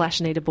say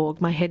 /Anita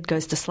Borg, my head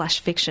goes to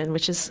 /fiction,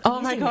 which is...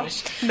 Oh my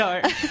gosh, no.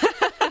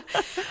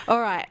 All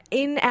right.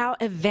 In our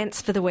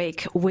events for the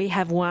week, we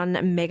have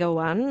one mega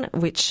one,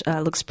 which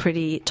looks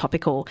pretty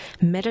topical.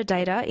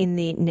 Metadata in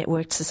the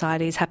Networked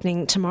Society is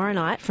happening tomorrow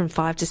night from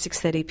 5 to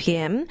 6:30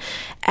 p.m.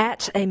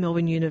 at a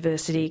Melbourne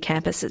University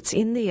campus. It's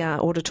in the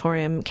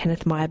Auditorium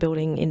Kenneth Meyer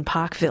building in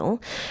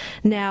Parkville.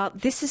 Now,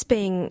 this is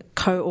being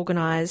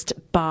co-organised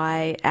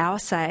by Our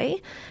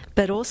Say,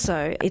 but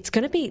also it's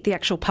going to be the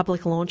actual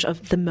public launch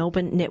of the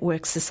Melbourne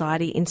Networked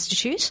Society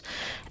Institute.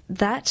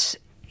 That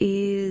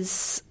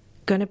is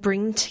going to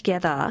bring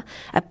together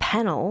a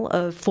panel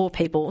of 4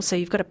 people. So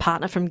you've got a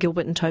partner from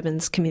Gilbert and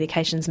Tobin's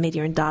Communications,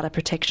 Media and Data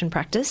Protection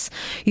Practice.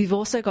 You've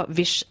also got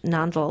Vish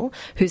Nanval,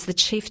 who's the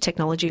Chief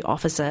Technology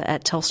Officer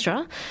at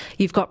Telstra.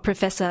 You've got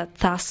Professor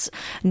Thas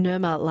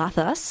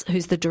Nirmalathas,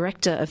 who's the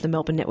Director of the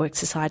Melbourne Networked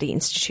Society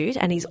Institute,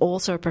 and he's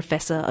also a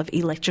Professor of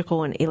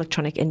Electrical and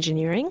Electronic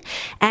Engineering.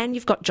 And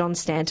you've got John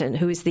Stanton,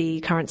 who is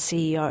the current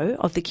CEO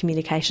of the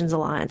Communications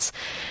Alliance.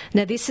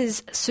 Now, this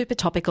is super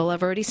topical.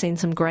 I've already seen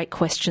some great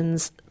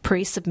questions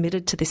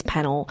pre-submitted to this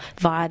panel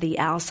via the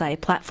Our Say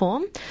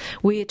platform.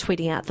 We're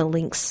tweeting out the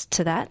links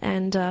to that,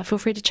 and feel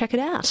free to check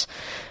it out.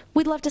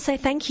 We'd love to say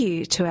thank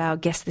you to our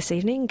guest this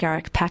evening,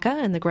 Garrick Packer,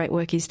 and the great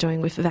work he's doing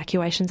with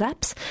evacuations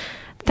apps.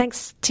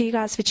 Thanks to you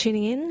guys for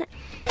tuning in.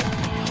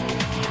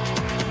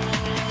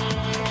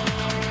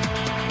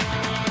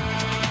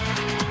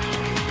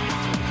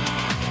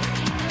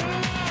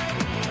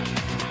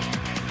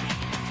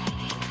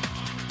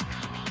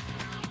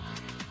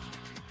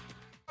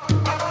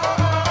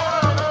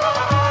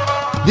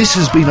 This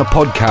has been a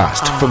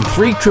podcast from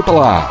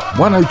 3RRR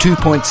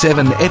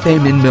 102.7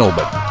 FM in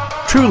Melbourne.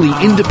 Truly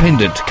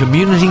independent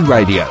community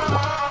radio.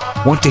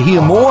 Want to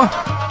hear more?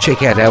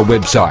 Check out our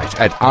website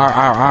at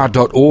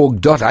rrr.org.au.